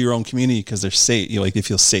sell to your own community because they're safe. They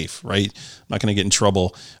feel safe, right? I'm not going to get in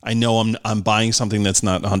trouble. I know I'm buying something that's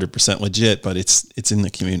not 100% legit, but it's in the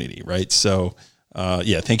community, right? So,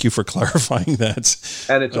 thank you for clarifying that.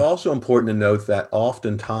 And it's also important to note that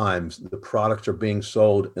oftentimes the products are being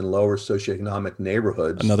sold in lower socioeconomic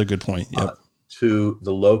neighborhoods. Another good point. Yep. To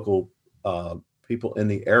the local people in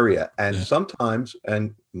the area, and sometimes,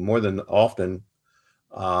 and more than often,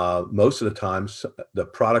 most of the times, the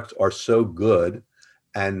products are so good,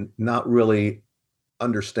 and not really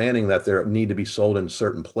understanding that they need to be sold in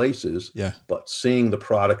certain places, but seeing the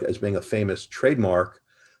product as being a famous trademark,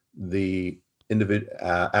 the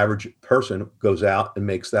average person goes out and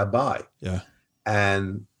makes that buy. Yeah.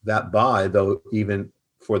 And that buy, though, even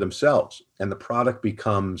for themselves, and the product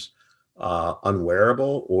becomes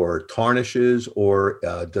unwearable or tarnishes or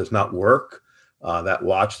does not work. That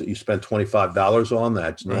watch that you spent $25 on,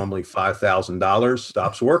 that's normally $5,000,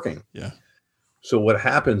 stops working. Yeah. So what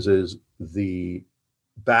happens is the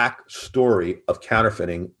backstory of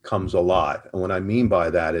counterfeiting comes alive. And what I mean by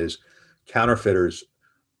that is counterfeiters,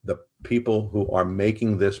 the people who are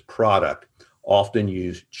making this product, often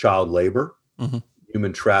use child labor,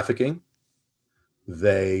 human trafficking.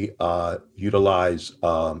 They utilize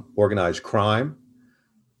organized crime,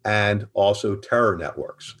 and also terror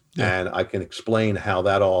networks. and I can explain how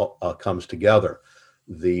that all comes together.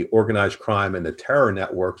 The organized crime and the terror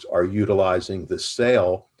networks are utilizing the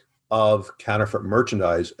sale of counterfeit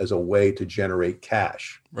merchandise as a way to generate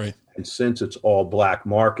cash. Right. And since it's all black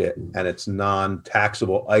market and it's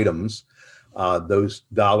non-taxable items, those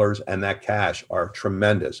dollars and that cash are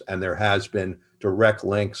tremendous. And there has been direct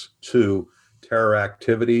links to terror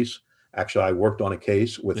activities. Actually, I worked on a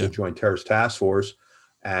case with the Joint Terrorist Task Force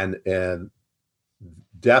and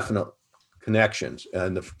definite connections.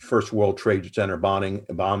 And the first World Trade Center bombing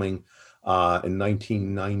in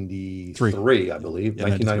 1993, I believe,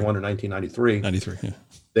 1991 or 1993. 93, yeah.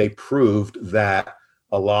 They proved that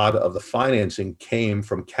a lot of the financing came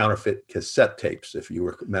from counterfeit cassette tapes, if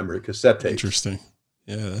you remember cassette tapes. Interesting.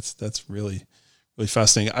 Yeah, that's really, really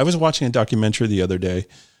fascinating. I was watching a documentary the other day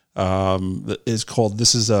that is called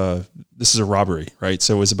This is a Robbery, right?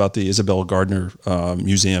 So it was about the Isabel Gardner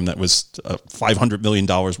museum that was $500 million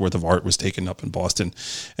worth of art was taken up in Boston.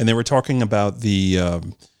 And they were talking about the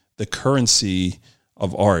currency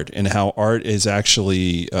of art and how art is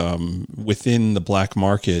actually within the black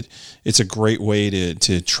market. It's a great way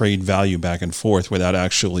to trade value back and forth without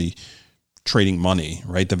actually trading money,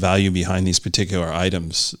 right? The value behind these particular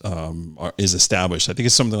items is established. I think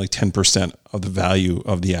it's something like 10% of the value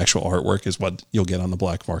of the actual artwork is what you'll get on the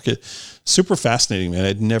black market. Super fascinating, man.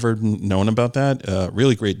 I'd never known about that.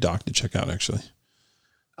 Really great doc to check out, actually.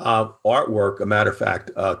 Artwork, a matter of fact,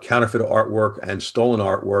 counterfeit artwork and stolen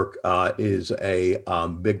artwork is a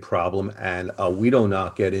big problem, and we do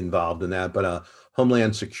not get involved in that. But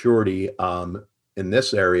Homeland Security in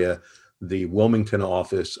this area, the Wilmington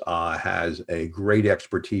office has a great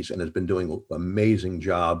expertise and has been doing amazing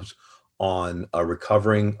jobs on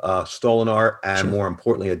recovering stolen art and, more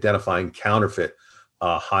importantly, identifying counterfeit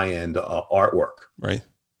high-end artwork. Right.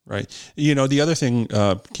 Right. You know, the other thing,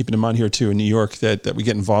 keeping in mind here too, in New York that we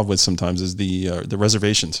get involved with sometimes is the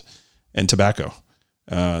reservations and tobacco,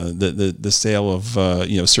 the sale of,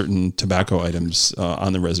 certain tobacco items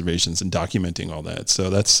on the reservations and documenting all that. So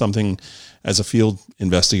that's something as a field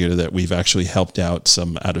investigator that we've actually helped out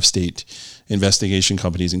some out of state investigation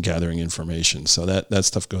companies in gathering information. So that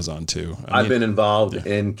stuff goes on too. I've been involved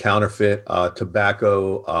in counterfeit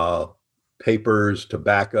tobacco papers,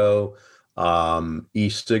 tobacco,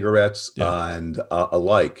 e-cigarettes and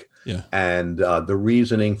alike. Yeah. And the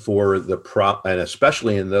reasoning for and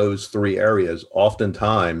especially in those three areas,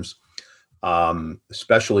 oftentimes,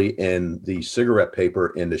 especially in the cigarette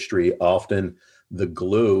paper industry, often the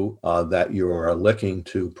glue that you're licking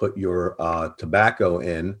to put your tobacco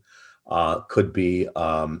in could be,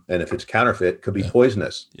 and if it's counterfeit, could be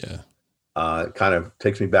poisonous. Yeah. It kind of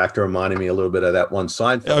takes me back to reminding me a little bit of that one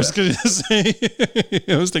Seinfeld. I was going to say,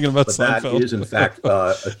 I was thinking about Seinfeld. That is, in fact,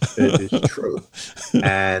 it is true.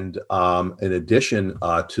 And in addition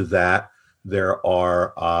to that, there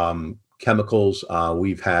are chemicals.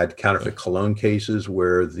 We've had counterfeit cologne cases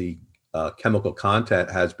where the chemical content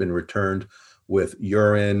has been returned with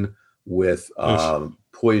urine, with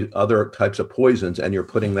other types of poisons, and you're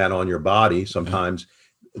putting that on your body. Sometimes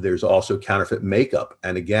there's also counterfeit makeup.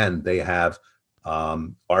 And again, they have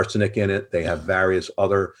arsenic in it. They have various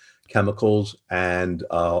other chemicals. And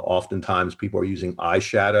oftentimes people are using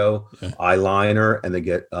eyeshadow, eyeliner, and they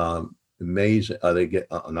get they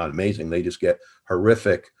just get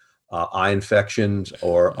horrific eye infections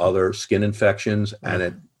or other skin infections. And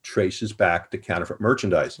it traces back to counterfeit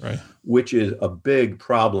merchandise, which is a big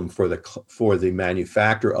problem for the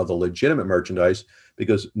manufacturer of the legitimate merchandise,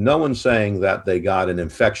 because no one's saying that they got an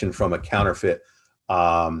infection from a counterfeit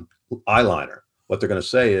eyeliner. What they're going to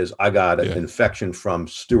say is, I got an infection from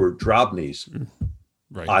Stuart Drobny's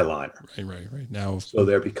eyeliner. Right. Now, so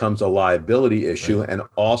there becomes a liability issue and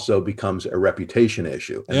also becomes a reputation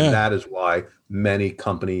issue. And that is why many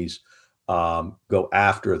companies go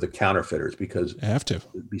after the counterfeiters, because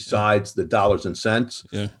besides the dollars and cents,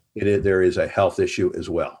 there is a health issue as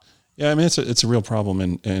well. Yeah, I mean, it's a real problem,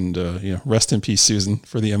 and rest in peace, Susan,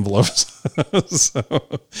 for the envelopes.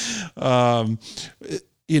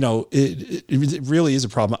 It really is a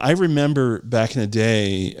problem. I remember back in the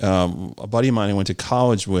day, a buddy of mine I went to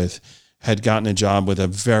college with had gotten a job with a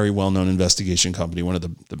very well-known investigation company, one of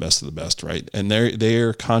the best of the best, right? And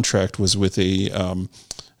their contract was with a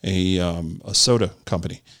soda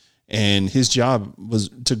company, and his job was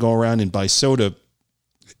to go around and buy soda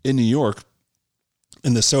in New York.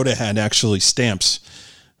 And the soda had actually stamps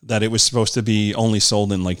that it was supposed to be only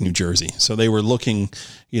sold in like New Jersey. So they were looking,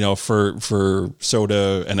 for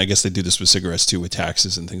soda, and I guess they do this with cigarettes too, with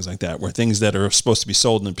taxes and things like that, where things that are supposed to be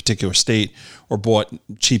sold in a particular state or bought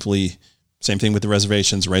cheaply. Same thing with the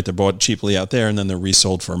reservations, right? They're bought cheaply out there and then they're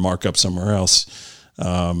resold for a markup somewhere else.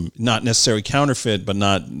 not necessarily counterfeit, but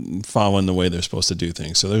not following the way they're supposed to do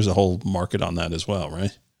things. So there's a whole market on that as well,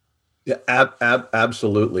 right? Yeah,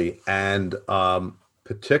 absolutely. And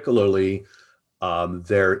particularly,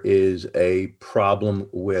 there is a problem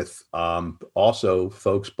with also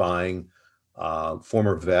folks buying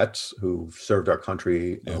former vets who served our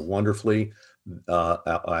country wonderfully.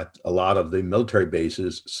 At a lot of the military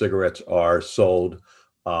bases, cigarettes are sold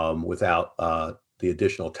without the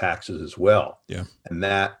additional taxes as well. Yeah. And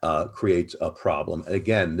that creates a problem.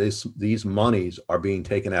 Again, these monies are being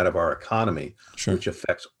taken out of our economy, Sure. which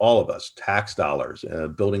affects all of us. Tax dollars,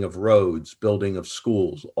 building of roads, building of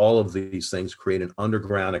schools, all of these things create an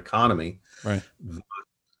underground economy. Right.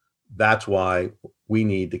 That's why we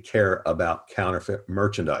need to care about counterfeit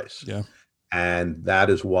merchandise. Yeah. And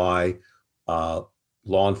that is why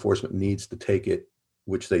law enforcement needs to take it,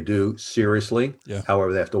 which they do, seriously. Yeah.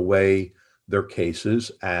 However, they have to weigh their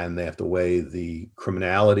cases and they have to weigh the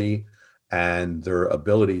criminality and their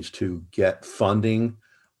abilities to get funding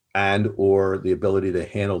and or the ability to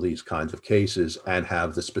handle these kinds of cases and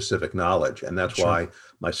have the specific knowledge. And that's why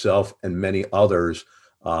myself and many others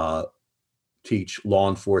teach law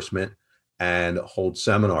enforcement and hold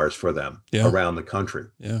seminars for them around the country.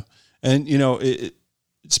 Yeah. And,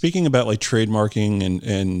 speaking about like trademarking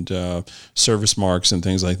and service marks and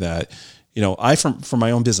things like that, for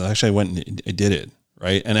my own business, actually I went and I did it.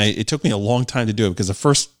 Right. And it took me a long time to do it because the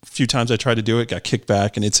first few times I tried to do it, got kicked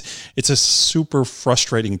back, and it's a super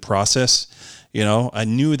frustrating process. I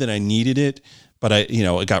knew that I needed it, but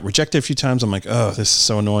it got rejected a few times. I'm like, oh, this is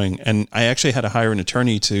so annoying. And I actually had to hire an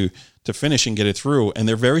attorney to finish and get it through. And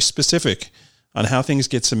they're very specific on how things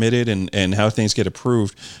get submitted and how things get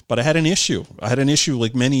approved. But I had an issue.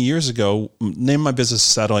 Like many years ago, named my business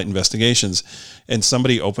Satellite Investigations, and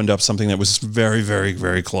somebody opened up something that was very, very,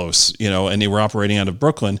 very close, and they were operating out of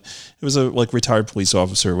Brooklyn. It was a retired police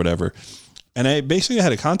officer or whatever. And I basically had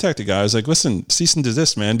to contact the guy. I was like, listen, cease and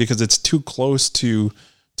desist, man, because it's too close to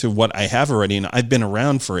what I have already. And I've been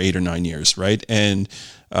around for 8 or 9 years. Right. And,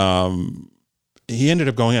 he ended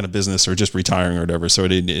up going out of business or just retiring or whatever. So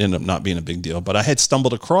it ended up not being a big deal, but I had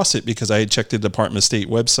stumbled across it because I had checked the Department of State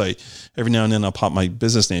website. Every now and then I'll pop my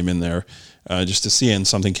business name in there just to see it, and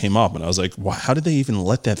something came up. And I was like, wow, how did they even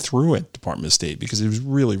let that through at Department of State? Because it was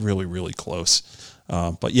really, really, really close.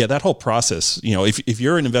 But yeah, that whole process, if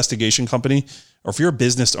you're an investigation company or if you're a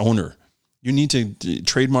business owner, you need to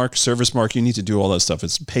trademark, service mark, you need to do all that stuff.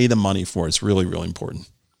 It's pay the money for it. It's really, really important.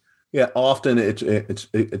 Yeah, often it's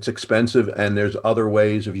expensive, and there's other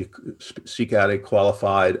ways. If you seek out a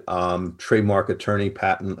qualified trademark attorney,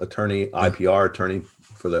 patent attorney, IPR attorney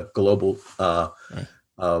for the global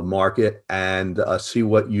market, and see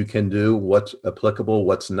what you can do, what's applicable,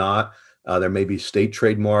 what's not. There may be state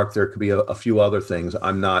trademark. There could be a few other things.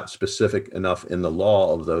 I'm not specific enough in the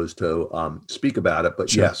law of those to speak about it,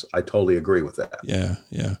 but yes, I totally agree with that. Yeah,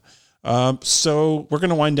 yeah. So we're going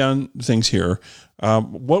to wind down things here.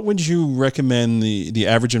 What would you recommend the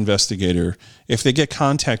average investigator if they get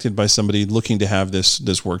contacted by somebody looking to have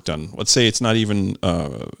this work done? Let's say it's not even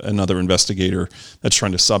another investigator that's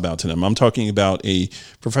trying to sub out to them. I'm talking about a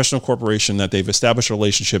professional corporation that they've established a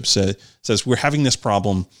relationship, says we're having this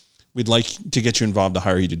problem. We'd like to get you involved to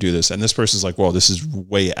hire you to do this. And this person's like, well, this is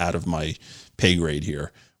way out of my pay grade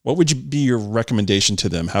here. What would be your recommendation to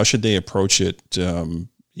them? How should they approach it?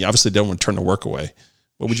 You obviously don't want to turn the work away.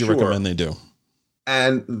 What would you recommend they do?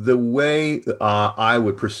 And the way I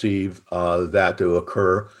would perceive that to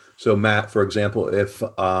occur. So Matt, for example, if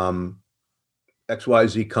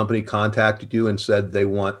XYZ company contacted you and said they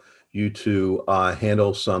want you to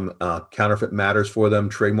handle some counterfeit matters for them,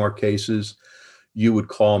 trademark cases, you would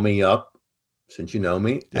call me up, since you know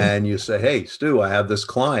me, and you say, hey, Stu, I have this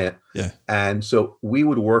client. Yeah. And so we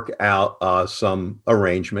would work out some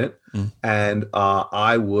arrangement, and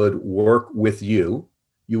I would work with you.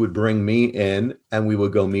 You would bring me in, and we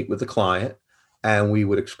would go meet with the client, and we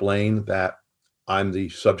would explain that I'm the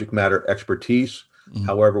subject matter expertise.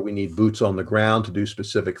 However, we need boots on the ground to do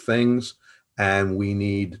specific things, and we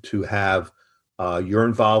need to have your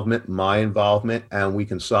involvement, my involvement, and we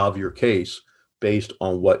can solve your case based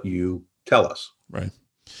on what you tell us. Right.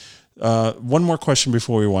 One more question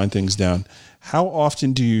before we wind things down. How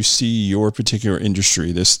often do you see your particular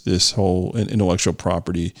industry, this whole intellectual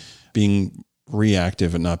property, being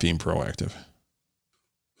reactive and not being proactive?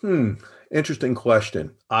 Interesting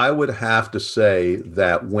question. I would have to say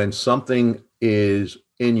that when something is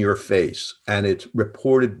in your face and it's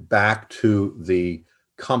reported back to the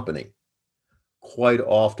company, quite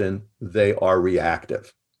often they are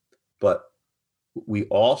reactive. But we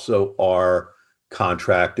also are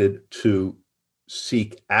contracted to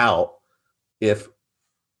seek out if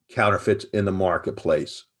counterfeits in the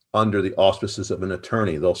marketplace under the auspices of an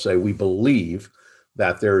attorney. They'll say, we believe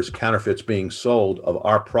that there's counterfeits being sold of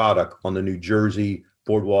our product on the New Jersey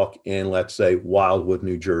boardwalk in, let's say, Wildwood,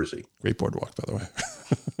 New Jersey. Great boardwalk, by the way.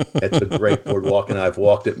 It's a great boardwalk, and I've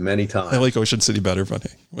walked it many times. I like Ocean City better, but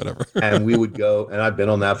hey, whatever. And we would go, and I've been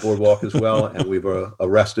on that boardwalk as well, and we've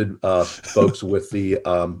arrested folks with the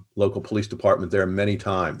local police department there many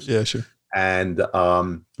times. Yeah, sure. And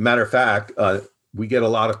matter of fact, we get a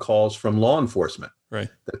lot of calls from law enforcement that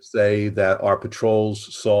say that our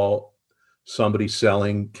patrols saw somebody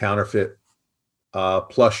selling counterfeit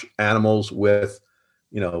plush animals with,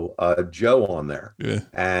 Joe on there. Yeah.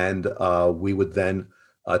 And we would then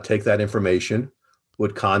take that information,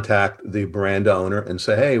 would contact the brand owner and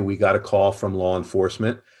say, hey, we got a call from law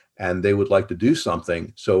enforcement and they would like to do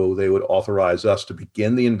something. So they would authorize us to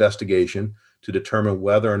begin the investigation to determine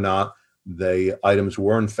whether or not the items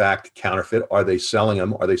were in fact counterfeit. Are they selling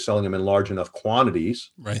them? Are they selling them in large enough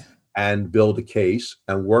quantities? Right. And build a case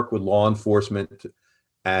and work with law enforcement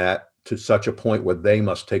to such a point where they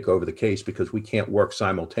must take over the case, because we can't work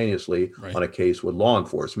simultaneously on a case with law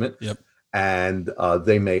enforcement. Yep. And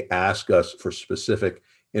they may ask us for specific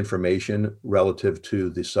information relative to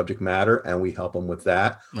the subject matter, and we help them with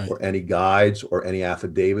that, or any guides or any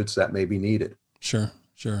affidavits that may be needed. Sure.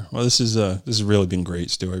 Well, this has really been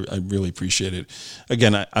great, Stu. I really appreciate it.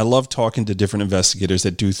 Again, I love talking to different investigators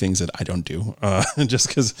that do things that I don't do, just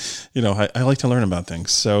because, I like to learn about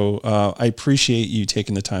things. So I appreciate you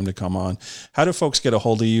taking the time to come on. How do folks get a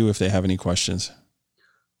hold of you if they have any questions?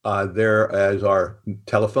 There is our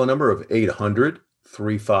telephone number of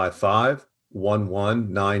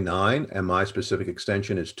 800-355-1199, and my specific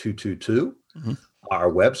extension is 222. Mm-hmm.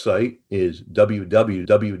 Our website is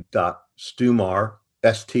www.stumar.com.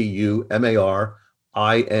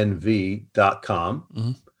 STUMARINV.com,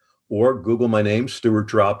 mm-hmm. or Google my name, Stuart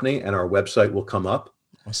Dropney, and our website will come up.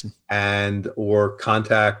 Awesome. Or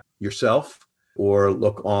contact yourself, or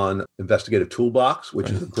look on Investigative Toolbox, which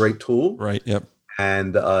is a great tool. Right. Yep.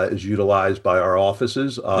 And is utilized by our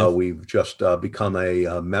offices. We've just become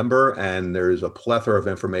a member, and there's a plethora of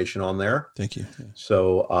information on there. Thank you. Yeah.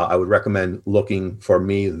 So I would recommend looking for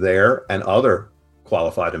me there and other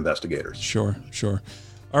qualified investigators. Sure.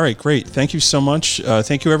 All right, great. Thank you so much.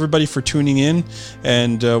 Thank you, everybody, for tuning in,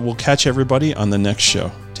 and we'll catch everybody on the next show.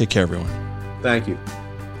 Take care, everyone. Thank you.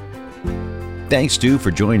 Thanks, Stu, for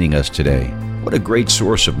joining us today. What a great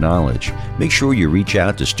source of knowledge. Make sure you reach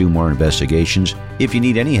out to Stumar Investigations if you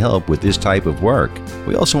need any help with this type of work.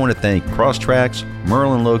 We also want to thank Crosstracks,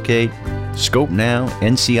 Merlin Locate, Scope Now,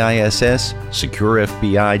 NCISS, Secure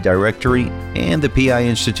FBI Directory, and the PI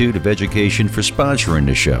Institute of Education for sponsoring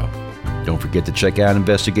the show. Don't forget to check out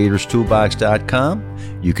investigatorstoolbox.com.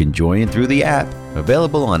 You can join through the app,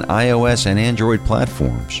 available on iOS and Android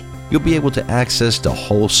platforms. You'll be able to access the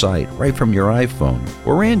whole site right from your iPhone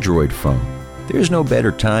or Android phone. There's no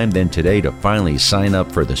better time than today to finally sign up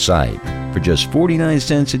for the site. For just 49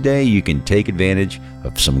 cents a day, you can take advantage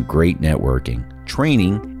of some great networking,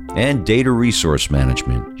 training, and data resource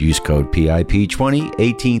management. Use code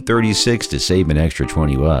PIP201836 to save an extra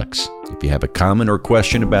 $20. If you have a comment or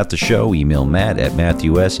question about the show, email Matt at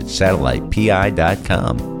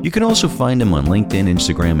matthews@satellitepi.com. You can also find him on LinkedIn,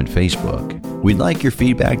 Instagram, and Facebook. We'd like your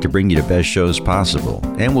feedback to bring you the best shows possible,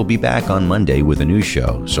 and we'll be back on Monday with a new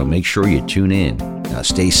show, so make sure you tune in. Now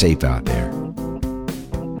stay safe out there.